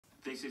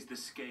This is the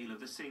scale of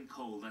the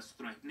sinkhole that's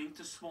threatening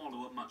to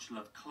swallow a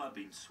much-loved club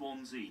in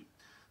Swansea.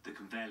 The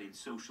Cynvelyn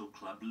Social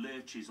Club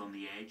lurches on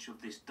the edge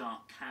of this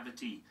dark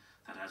cavity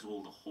that has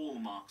all the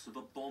hallmarks of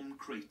a bomb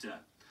crater.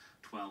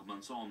 12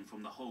 months on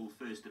from the hole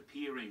first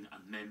appearing,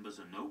 and members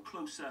are no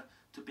closer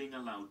to being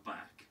allowed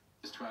back.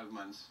 It's 12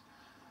 months.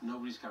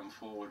 Nobody's come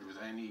forward with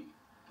any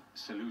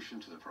solution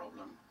to the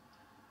problem.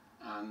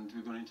 And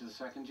we're going into the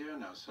second year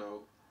now,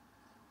 so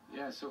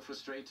yeah, it's so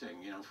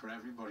frustrating, for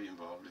everybody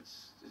involved.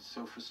 It's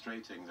so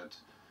frustrating that,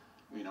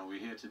 we're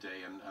here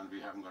today and we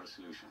haven't got a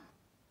solution.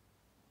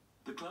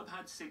 The club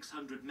had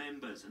 600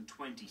 members and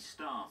 20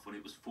 staff when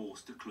it was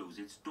forced to close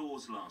its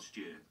doors last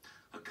year.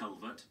 A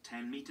culvert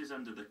 10 metres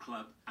under the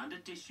club and a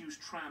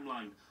disused tram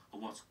line are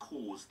what's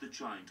caused the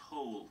giant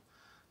hole.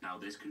 Now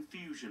there's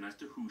confusion as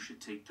to who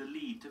should take the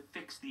lead to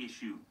fix the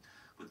issue,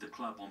 with the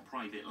club on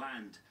private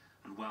land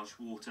and Welsh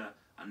Water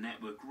and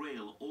Network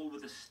Rail all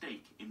with a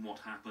stake in what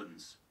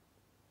happens.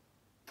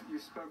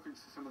 You've spoken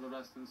to some of the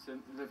residents that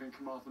live in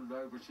Carmarthen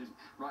Road, which is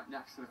right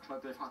next to the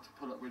club. They've had to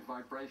put up with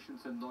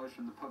vibrations and noise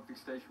from the pumping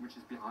station, which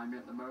is behind me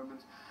at the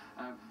moment.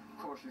 Of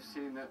course, you've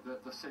seen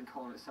the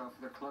sinkhole itself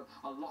of the club.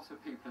 A lot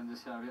of people in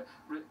this area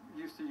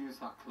used to use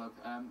that club.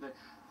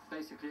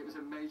 Basically, it was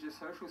a major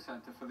social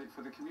centre for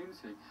the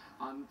community,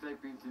 and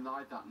they've been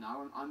denied that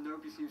now, and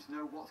nobody seems to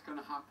know what's going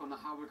to happen and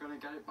how we're going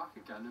to get it back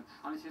again.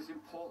 And it is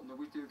important that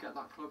we do get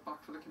that club back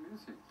for the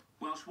community.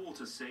 Welsh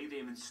Water say they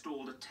have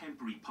installed a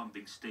temporary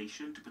pumping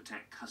station to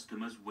protect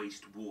customers'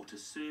 wastewater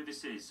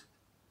services.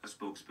 A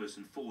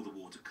spokesperson for the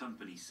water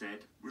company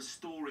said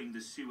restoring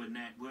the sewer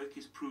network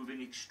is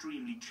proving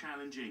extremely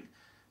challenging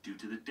due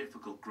to the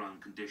difficult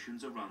ground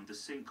conditions around the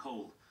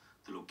sinkhole,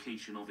 the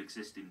location of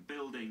existing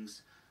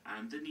buildings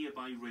and the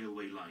nearby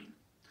railway line.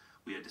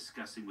 We are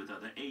discussing with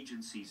other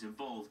agencies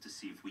involved to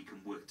see if we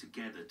can work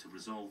together to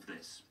resolve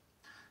this.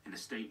 In a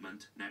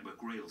statement,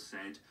 Network Rail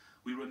said,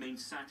 "We remain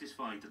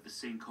satisfied that the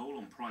sinkhole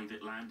on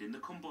private land in the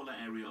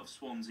Cwmbwla area of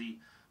Swansea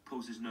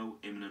poses no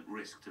imminent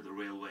risk to the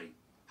railway.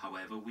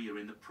 However, we are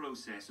in the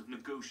process of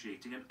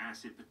negotiating an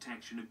asset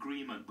protection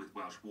agreement with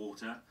Welsh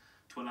Water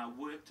to allow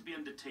work to be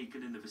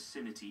undertaken in the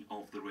vicinity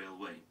of the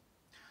railway."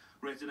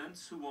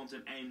 Residents who want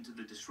an end to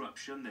the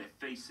disruption they're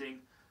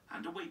facing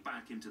and a way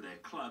back into their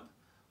club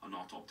are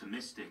not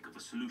optimistic of a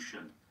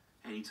solution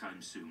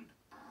anytime soon.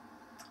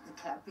 The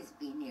club has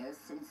been here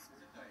since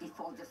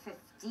before the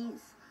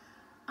 50s,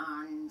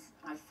 and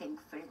I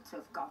think for it to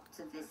have got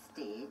to this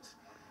stage,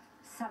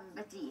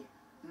 somebody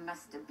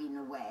must have been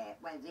aware,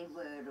 well, they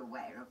were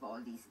aware of all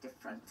these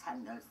different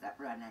tunnels that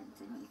run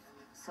underneath.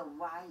 So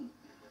why,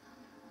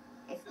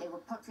 if they were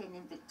put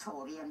in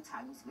Victorian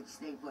times, which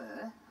they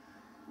were,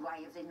 why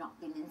have they not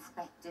been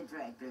inspected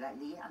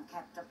regularly and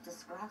kept up to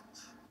scratch?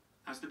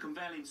 As the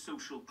Cynvelyn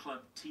Social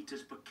Club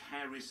teeters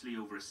precariously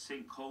over a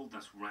sinkhole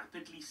that's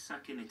rapidly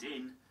sucking it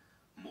in,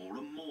 more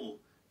and more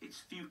its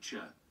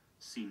future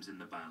seems in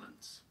the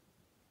balance.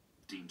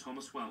 Dean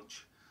Thomas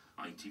Welch,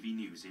 ITV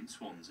News in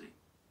Swansea.